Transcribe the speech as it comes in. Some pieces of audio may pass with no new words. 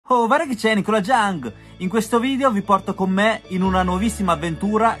Oh, guarda che c'è Nicola Giang! In questo video vi porto con me in una nuovissima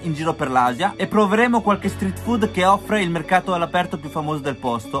avventura in giro per l'Asia e proveremo qualche street food che offre il mercato all'aperto più famoso del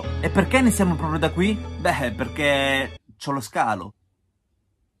posto. E perché iniziamo proprio da qui? Beh, perché c'ho lo scalo.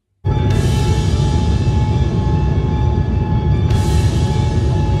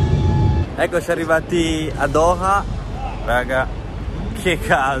 Eccoci arrivati a Doha. Raga, che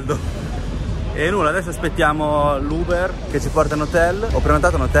caldo! E nulla, adesso aspettiamo l'Uber che ci porta in hotel. Ho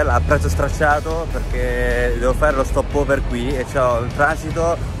prenotato un hotel a prezzo stracciato perché devo fare lo stopover qui e c'ho il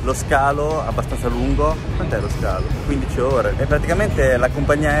transito, lo scalo abbastanza lungo. Quant'è lo scalo? 15 ore. E praticamente la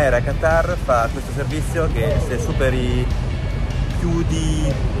compagnia aerea Qatar fa questo servizio che se superi più di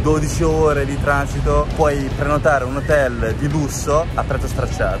 12 ore di transito puoi prenotare un hotel di lusso a prezzo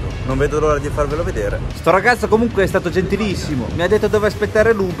stracciato. Non vedo l'ora di farvelo vedere. Sto ragazzo comunque è stato gentilissimo, mi ha detto dove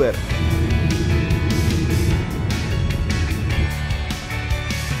aspettare l'Uber.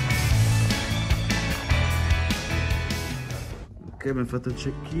 Ok, abbiamo fatto il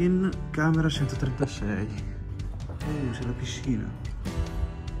check-in, camera 136. C'è la piscina.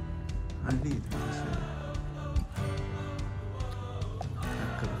 Ah, lì 36.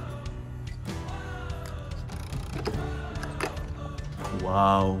 Eccola.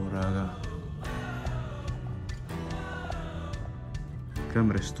 Wow, raga. La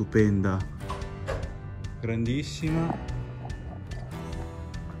camera è stupenda. Grandissima.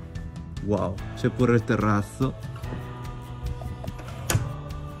 Wow, c'è pure il terrazzo.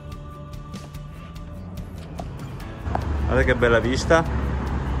 Guarda che bella vista.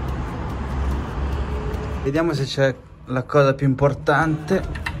 Vediamo se c'è la cosa più importante.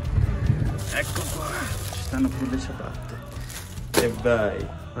 Ecco qua, ci stanno pure le ciabatte. E vai.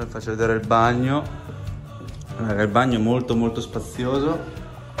 Ora faccio vedere il bagno. Il bagno è molto spazioso.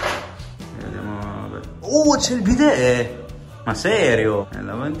 Vediamo. C'è il bidet! Ma serio? È il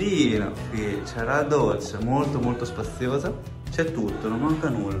lavandino. Qui c'è la doccia, molto spaziosa. C'è tutto, non manca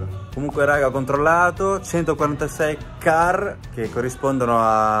nulla. Comunque raga, ho controllato 146 car che corrispondono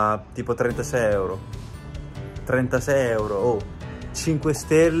a tipo 36 euro. 36 euro, oh, 5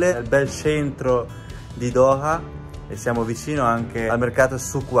 stelle, nel bel centro di Doha. E siamo vicino anche al mercato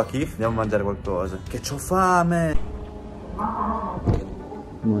Souq Waqif. Andiamo a mangiare qualcosa, che c'ho fame.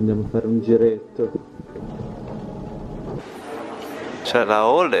 Andiamo a fare un giretto. C'è la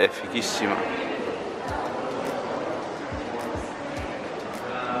hall, è fighissima.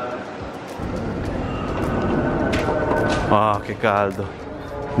 Oh, che caldo.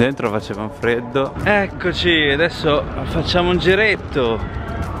 Dentro faceva un freddo. Eccoci, adesso facciamo un giretto.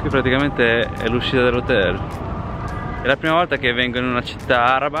 Qui praticamente è l'uscita dell'hotel. È la prima volta che vengo in una città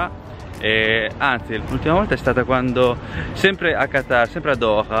araba. E anzi, l'ultima volta è stata quando, sempre a Qatar, sempre a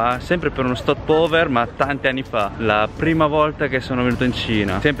Doha, sempre per uno stopover, ma tanti anni fa. La prima volta che sono venuto in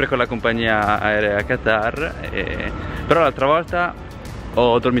Cina, sempre con la compagnia aerea Qatar. Però l'altra volta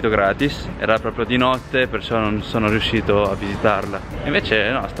ho dormito gratis, era proprio di notte, perciò non sono riuscito a visitarla.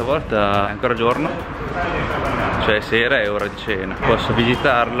 Invece no, stavolta è ancora giorno, cioè sera è ora di cena. Posso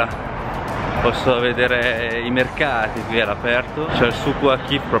visitarla, posso vedere i mercati qui all'aperto. C'è il Souq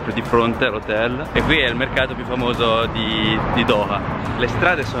Waqif proprio di fronte all'hotel. E qui è il mercato più famoso di Doha. Le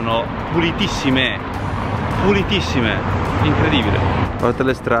strade sono pulitissime, incredibile. Guardate,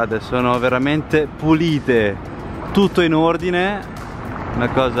 le strade sono veramente pulite, tutto in ordine. Una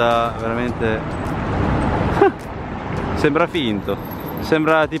cosa veramente sembra finto,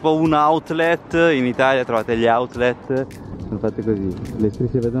 sembra tipo un outlet. In Italia trovate gli outlet, sono fatti così, le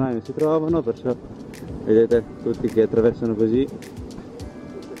strisce pedonali non si trovano, perciò vedete tutti che attraversano così.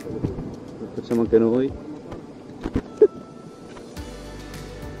 Lo facciamo anche noi.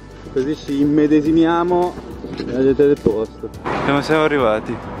 Così ci immedesimiamo nella gente del posto. Come siamo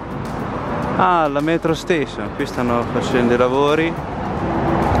arrivati? Ah, la metro station, qui stanno facendo i lavori.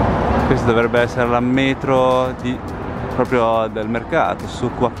 Questa dovrebbe essere la metro proprio del mercato,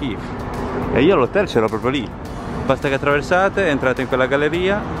 Souq Waqif. E io l'hotel ce l'ho proprio lì. Basta che attraversate, entrate in quella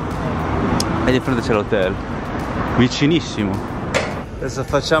galleria e di fronte c'è l'hotel. Vicinissimo. Adesso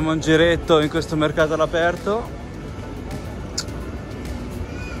facciamo un giretto in questo mercato all'aperto.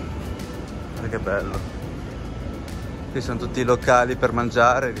 Guarda che bello. Qui sono tutti i locali per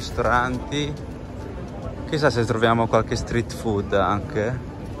mangiare, ristoranti. Chissà se troviamo qualche street food anche.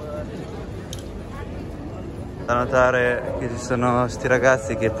 Da notare che ci sono sti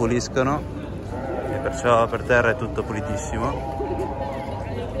ragazzi che puliscono e perciò per terra è tutto pulitissimo.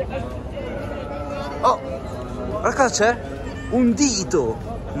 Oh, guarda cosa c'è? Un dito!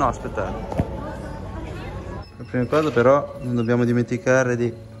 No, aspettate. La prima cosa però non dobbiamo dimenticare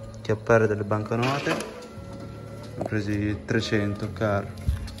di chiappare delle banconote. Ho presi 300 car.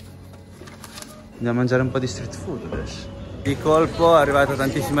 Andiamo a mangiare un po' di street food adesso. Di colpo è arrivata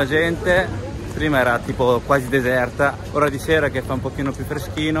tantissima gente. Prima era tipo quasi deserta. Ora di sera che fa un pochino più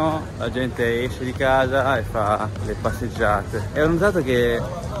freschino, la gente esce di casa e fa le passeggiate. E ho notato che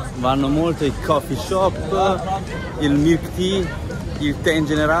vanno molto i coffee shop, il milk tea, il tè in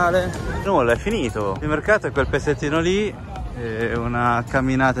generale. Nulla, è finito. Il mercato è quel pezzettino lì, una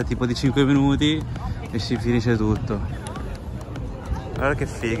camminata tipo di 5 minuti e si finisce tutto. Guarda che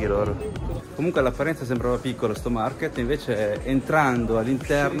fighi loro. Comunque all'apparenza sembrava piccolo sto market, invece entrando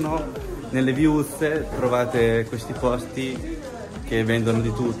all'interno nelle viuzze trovate questi posti che vendono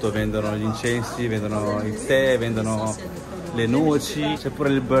di tutto, vendono gli incensi, vendono il tè, vendono le noci, c'è pure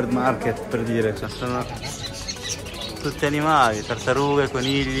il bird market, per dire, cioè, sono tutti animali, tartarughe,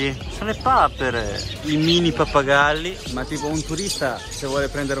 conigli, sono le papere, i mini pappagalli, ma tipo un turista se vuole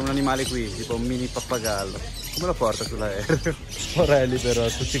prendere un animale qui, tipo un mini pappagallo, come lo porta sull'aereo? Porelli però,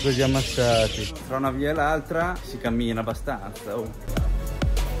 tutti così ammassati. Tra una via e l'altra si cammina abbastanza. Oh.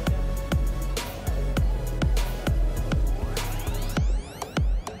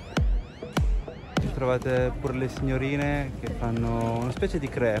 Trovate pure le signorine che fanno una specie di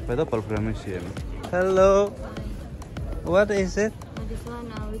crepe, dopo lo proviamo insieme. Hello, what is it? This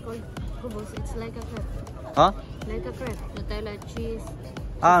one we call kubus. It's like a crepe. Huh? Like a crepe. Nutella, cheese.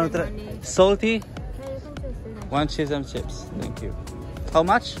 Ah, salty? Yeah, you can taste it. One cheese and chips, thank you. How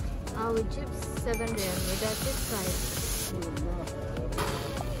much? With chips, 7 riyal. Without chips,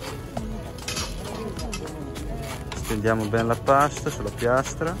 5. Stendiamo bene la pasta sulla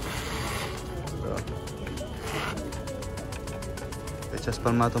piastra. Ci ha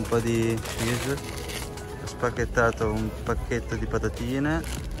spalmato un po' di cheese, ha spacchettato un pacchetto di patatine,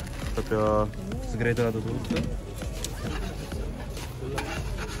 proprio sgretolato tutto.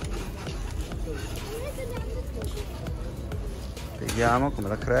 Pieghiamo come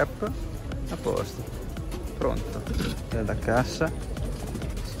la crepe, a posto, pronto. E la cassa,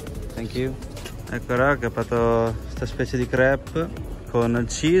 thank you. Ecco raga, ho fatto questa specie di crepe con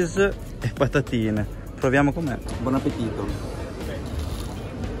cheese e patatine. Proviamo com'è. Buon appetito.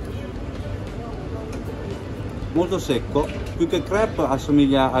 Molto secco, più che crepe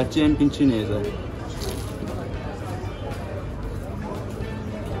assomiglia al ciamping cinese.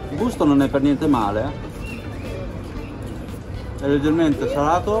 Il gusto non è per niente male, è leggermente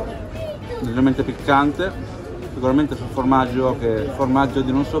salato, leggermente piccante, sicuramente sul formaggio, che è formaggio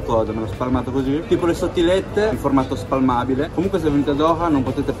di non so cosa, me l'ho spalmato così, tipo le sottilette in formato spalmabile. Comunque se venite a Doha non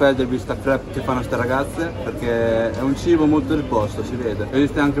potete perdervi sta crepe che fanno queste ragazze, perché è un cibo molto del posto, si vede.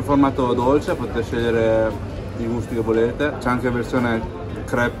 Esiste anche il formato dolce, potete scegliere i gusti che volete, c'è anche la versione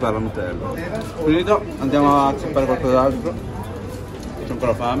crepe alla Nutella. Finito, andiamo a zappare qualcos'altro, c'ho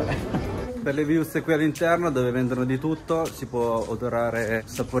ancora fame. Per le viuzze qui all'interno dove vendono di tutto si può odorare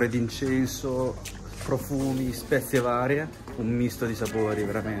sapore di incenso, profumi, spezie varie, un misto di sapori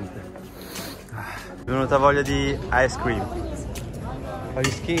veramente. Mi è venuta voglia di ice cream. Ma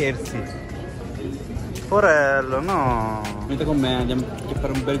gli scherzi. Porello, no. Venite con me, andiamo a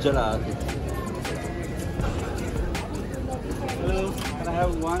fare un bel gelato. Hello, can I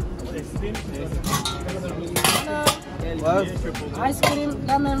have one ice cream? Hello. Ice cream,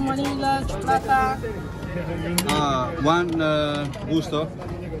 lemon, vanilla, cioccolata. One gusto?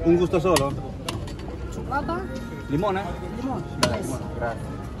 Un gusto solo? Cioccolata? Limone? Limone. Dai, limone, grazie.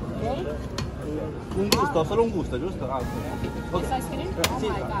 Ok. Un gusto, solo un gusto, giusto? Ah, Yes, ice cream? Oh sì.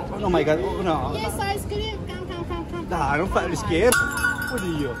 my god. Oh my god, no. Yes, ice cream. Come. Dai, non fare gli scherzi.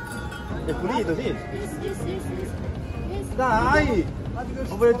 Oddio. È pulito, sì. Yes, yes, yes, yes. Yes. Dai!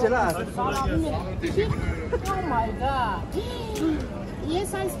 Non vuole il gelato. Oh my god.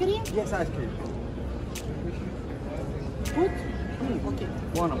 Yes, ice cream. Yes, ice cream. Good. Ok.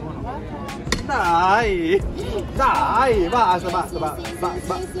 Buono, buono. Dai! Dai! Basta, basta.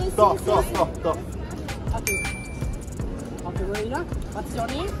 Stop. Ok. Ok, Verena. What's your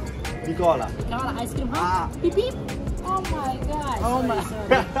name? Nicola. Nicola, ice cream, huh? Ah. Beep beep. Oh my god. Oh my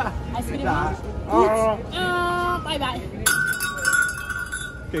Sorry. Ice cream, huh? Oh. Bye bye.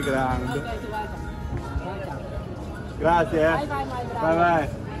 Che grande. Okay, you're welcome. Grazie, Bye bye, my brother. Bye.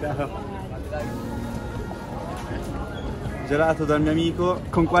 Ciao. Gelato dal mio amico,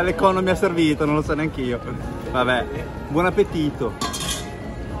 con quale cono mi ha servito, non lo so neanche io. Vabbè, buon appetito.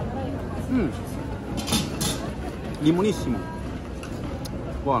 Limonissimo.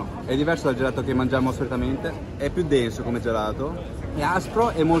 Buono, è diverso dal gelato che mangiamo solitamente, è più denso come gelato, è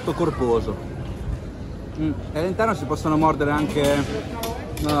aspro e molto corposo. E all'interno si possono mordere anche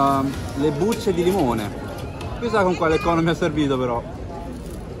le bucce di limone. Chissà con quale cono mi ha servito però.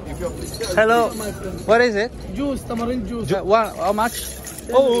 Hello, what is it? Juice, tamarind juice. One, how much?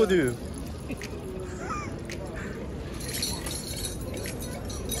 Oh, dude.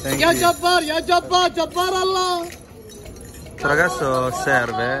 Ya Jabbar Allah. Questo ragazzo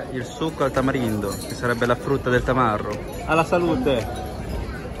serve il succo al tamarindo, che sarebbe la frutta del tamarro. Alla salute!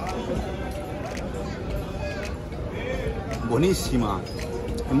 Buonissima!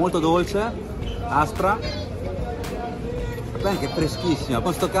 È molto dolce, aspra, e anche freschissima.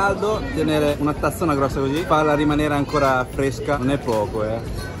 Con sto caldo tenere una tazzona grossa così, farla rimanere ancora fresca, non è poco,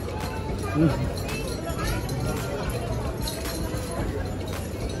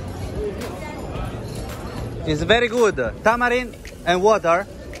 It's very good. Tamarind and water.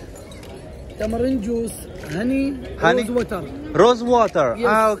 Tamarind juice, honey, Honey? rose water. Rose water. Yes.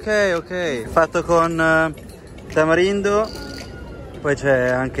 Ah, ok. Fatto con tamarindo. Poi c'è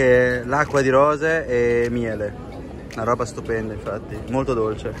anche l'acqua di rose e miele. Una roba stupenda, infatti. Molto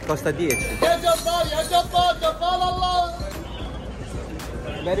dolce. Costa 10. Ya Jabbar Allah.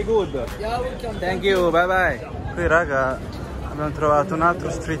 Very good. Ya welcome. Thank you, bye bye. Qui raga abbiamo trovato un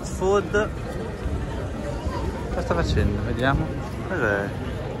altro street food. Cosa sta facendo? Vediamo. Cos'è?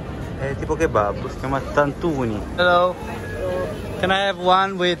 È tipo kebab, si chiama tantuni. Hello. Can I have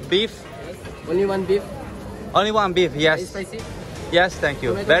one with beef? Only one beef. Only one beef, yes. Spicy. Yes, thank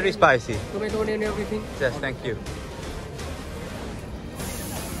you. Very spicy. Tomato and everything. Yes, thank you.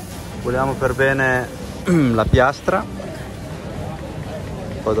 Puliamo per bene la piastra.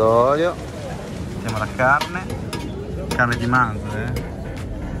 Un po' d'olio. Mettiamo la carne. Carne di manzo,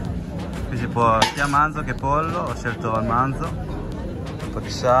 Qui si può sia manzo che pollo, ho scelto il manzo. Un po' di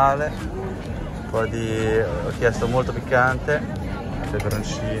sale, un po' di... ho chiesto molto piccante,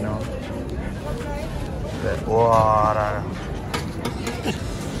 peperoncino. Wow, raga.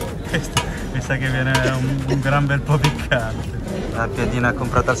 Questo mi sa che viene un gran bel po' piccante. La piadina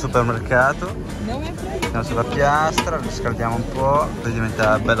comprata al supermercato. Mettiamo sulla piastra, lo scaldiamo un po', poi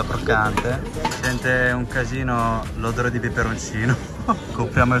diventa bello croccante. Si sente un casino l'odore di peperoncino.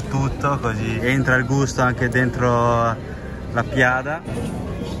 Copriamo il tutto così entra il gusto anche dentro la piada.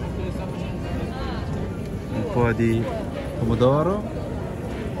 Un po' di pomodoro,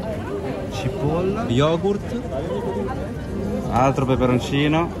 cipolla, yogurt, altro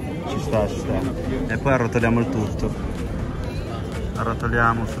peperoncino, ci sta. E poi arrotoliamo il tutto.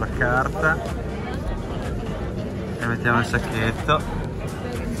 Arrotoliamo sulla carta e mettiamo il sacchetto.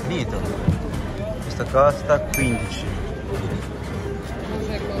 Finito. Questo costa 15.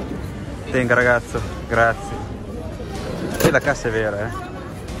 Tenga ragazzo, grazie. E la cassa è vera,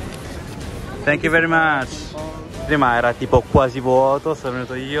 Thank you very much. Prima era tipo quasi vuoto, sono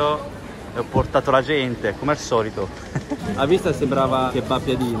venuto io e ho portato la gente, come al solito. A vista sembrava kebab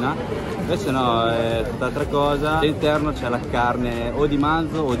piadina, invece no, è tutt'altra cosa. All'interno c'è la carne o di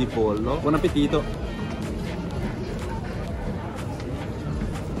manzo o di pollo. Buon appetito.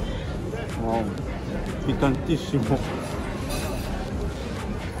 Wow, piccantissimo.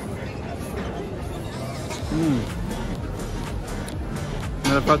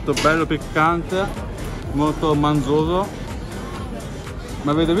 Me l'ha fatto bello piccante, molto manzoso.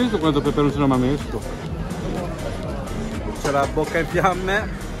 Ma avete visto quanto peperoncino mi ha messo? C'è la bocca in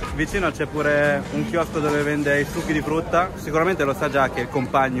fiamme. Vicino c'è pure un chiosco dove vende i succhi di frutta. Sicuramente lo sa già che il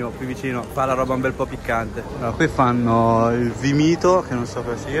compagno qui vicino fa la roba un bel po' piccante. Allora, qui fanno il vimito, che non so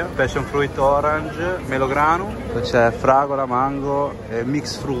cosa sia, passion fruit orange, melograno. Poi c'è fragola, mango e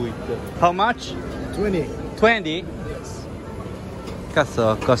mixed fruit. How much? 20. 20?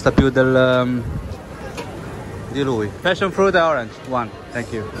 Cazzo, costa più del di lui. Passion fruit e orange, one,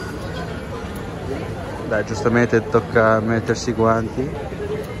 thank you. Dai, giustamente tocca mettersi i guanti.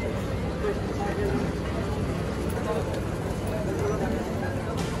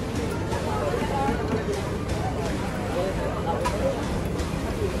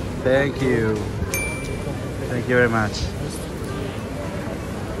 Thank you. Thank you very much.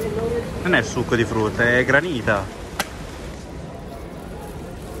 Non è succo di frutta, è granita.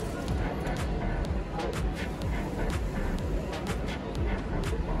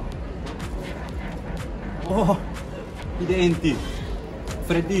 Oh, i denti.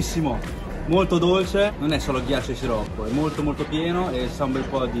 Freddissimo, molto dolce. Non è solo ghiaccio e siroppo, è molto pieno e sa un bel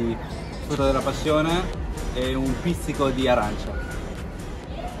po' di frutta della passione e un pizzico di arancia.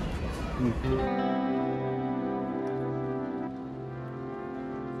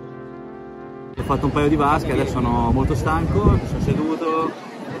 Ho fatto un paio di vasche, adesso sono molto stanco, mi sono seduto, ho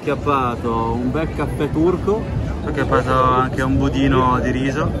acchiappato un bel caffè turco, ho acchiappato anche un budino di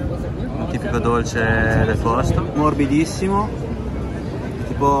riso, un tipico dolce del posto, morbidissimo,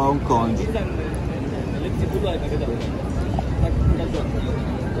 tipo un congee.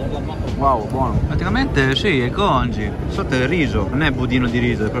 Wow, buono. Praticamente sì, è congee, sotto è riso, non è budino di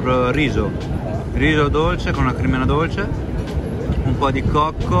riso, è proprio riso. Riso dolce con una cremina dolce. un po' di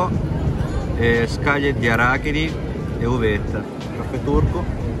cocco, scaglie di arachidi e uvetta. Caffè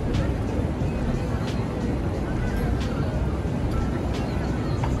turco.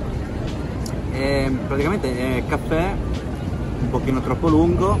 Praticamente è caffè un pochino troppo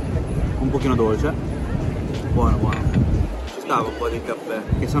lungo, un pochino dolce. Buono, buono. Ci stava un po' di caffè,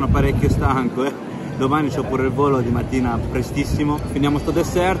 che sono parecchio stanco, Domani c'ho pure il volo di mattina prestissimo. Finiamo sto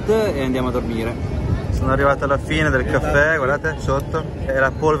dessert e andiamo a dormire. Sono arrivato alla fine del caffè, guardate sotto, è la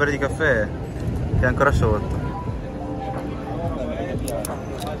polvere di caffè che è ancora sotto.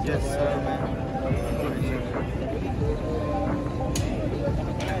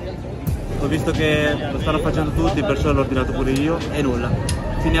 Ho visto che lo stanno facendo tutti, perciò l'ho ordinato pure io e nulla.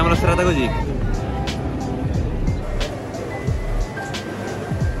 Finiamo la serata così.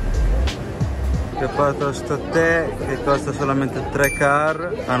 Ho fatto sto tè che costa solamente 3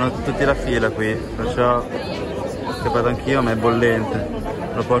 car, hanno tutti la fila qui, perciò ho vado anch'io, ma è bollente.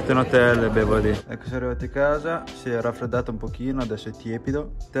 Lo porto in hotel e bevo lì. Ecco, sono arrivati a casa, si è raffreddato un pochino, adesso è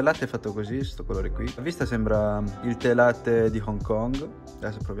tiepido. Il tè latte è fatto così, sto colore qui. A vista sembra il tè latte di Hong Kong.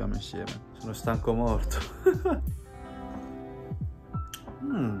 Adesso proviamo insieme. Sono stanco morto.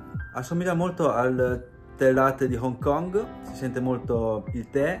 Assomiglia molto al tè latte di Hong Kong, si sente molto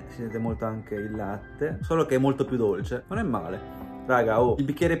il tè, si sente molto anche il latte, solo che è molto più dolce. Non è male. Raga, oh, il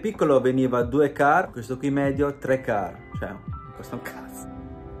bicchiere piccolo veniva 2 car, questo qui medio 3 car, cioè costa un cazzo.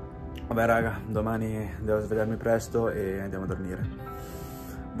 Vabbè raga, domani devo svegliarmi presto e andiamo a dormire.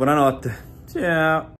 Buonanotte, ciao!